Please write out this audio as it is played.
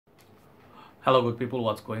Hello good people,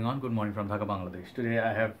 what's going on? Good morning from Dhaka, Bangladesh. Today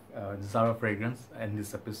I have Zara Fragrance in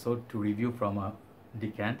this episode to review from a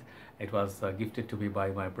decant. It was gifted to me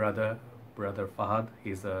by my brother Fahd.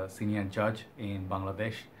 He's a senior judge in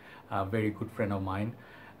Bangladesh, a very good friend of mine.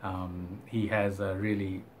 He has a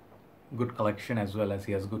really good collection as well as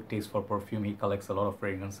he has good taste for perfume. He collects a lot of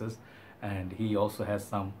fragrances and he also has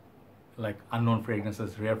some like unknown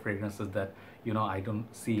fragrances, rare fragrances that I don't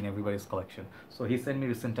see in everybody's collection. So he sent me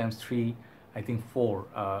recent times four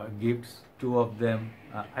gifts. Two of them,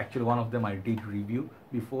 actually one of them I did review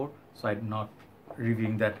before, so I'm not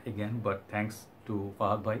reviewing that again, but thanks to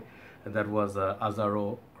Fahd bhai. That was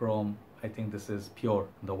Azaro Chrome. I think this is pure,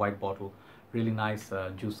 the white bottle. Really nice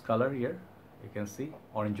juice color here. You can see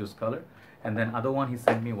orange juice color. And then other one he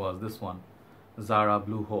sent me was this one, Zara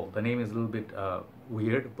Blue Hole. The name is a little bit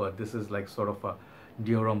weird, but this is like sort of a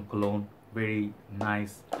Dior cologne. Very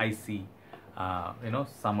nice, icy,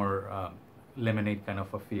 summer lemonade kind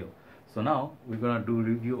of a feel. So now we're gonna do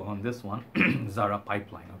review on this one, Zara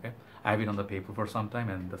Pipeline. Okay, I have it on the paper for some time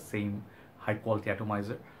and the same high quality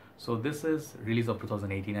atomizer. So this is release of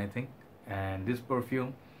 2018, I think, and this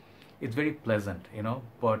perfume, it's very pleasant,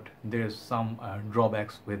 but there's some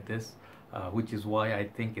drawbacks with this, which is why I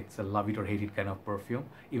think it's a love it or hate it kind of perfume,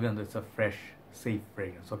 even though it's a fresh, safe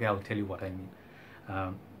fragrance. Okay, I'll tell you what I mean.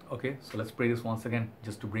 Okay, so let's spray this once again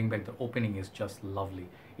just to bring back. The opening is just lovely.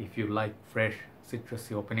 If you like fresh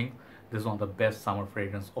citrusy opening, this is one of the best summer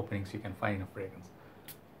fragrance openings you can find in a fragrance.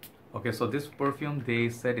 Okay, so this perfume, they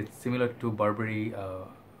said it's similar to Burberry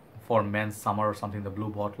for men's summer or something, the blue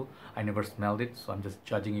bottle. I never smelled it, so I'm just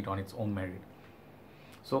judging it on its own merit.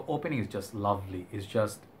 So opening is just lovely. It's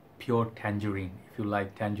just pure tangerine. If you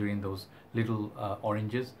like tangerine, those little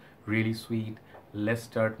oranges, really sweet, less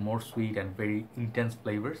tart, more sweet, and very intense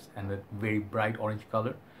flavors, and a very bright orange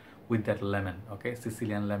color with that lemon. Okay,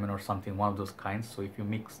 Sicilian lemon or something, one of those kinds. So if you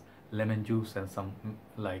mix lemon juice and some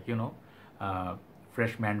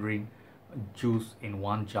fresh mandarin juice in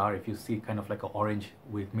one jar, if you see kind of like an orange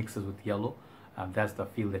with mixes with yellow, that's the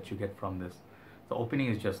feel that you get from this. The opening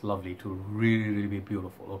is just lovely to really be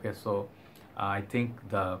beautiful. Okay, so I think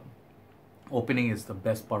the opening is the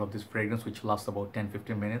best part of this fragrance, which lasts about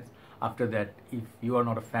 10-15 minutes. After that, if you are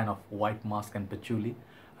not a fan of white musk and patchouli,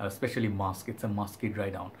 especially musk, it's a musky dry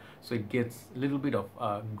down, so it gets a little bit of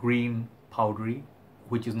green powdery,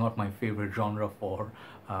 which is not my favorite genre for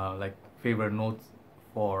favorite notes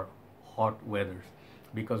for hot weathers,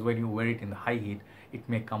 because when you wear it in the high heat, it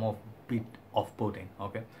may come off a bit off-putting.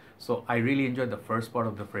 Okay, so I really enjoyed the first part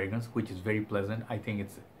of the fragrance, which is very pleasant. I think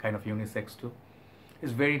it's kind of unisex too.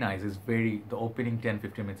 It's very nice. The opening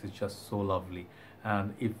 10-15 minutes is just so lovely,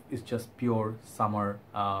 and it's just pure summer,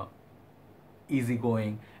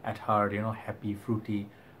 easygoing at heart, happy, fruity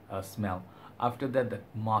smell. After that, that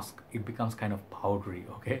musk, it becomes kind of powdery.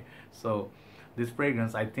 Okay, so this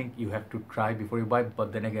fragrance, I think you have to try before you buy.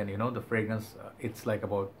 But then again, the fragrance, it's like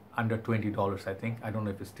about under $20, I think. I don't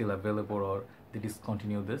know if it's still available or they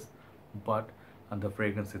discontinue this, but the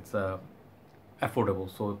fragrance, it's affordable.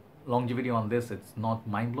 So longevity on this, it's not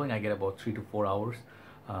mind-blowing. I get about 3 to 4 hours,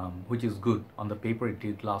 which is good. On the paper, it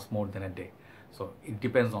did last more than a day. So it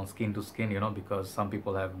depends on skin to skin, because some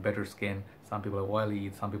people have better skin, some people have oily,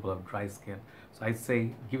 some people have dry skin. So I'd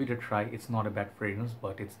say give it a try. It's not a bad fragrance,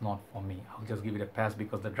 but it's not for me. I'll just give it a pass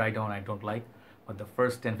because the dry down I don't like, but the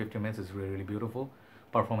first 10-15 minutes is really beautiful.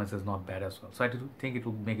 Performance is not bad as well. So I think it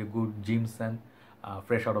will make a good gym scent,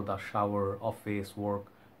 fresh out of the shower, office, work,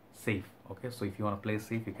 safe. Okay, so if you want to play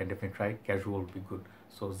safe, you can definitely try it. Casual would be good.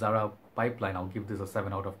 So Zara Pipeline, I'll give this a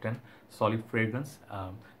 7 out of 10. Solid fragrance.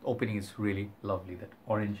 Opening is really lovely. That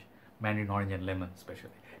orange, mandarin orange and lemon especially.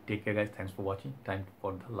 Take care guys. Thanks for watching. Time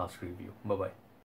for the last review. Bye bye.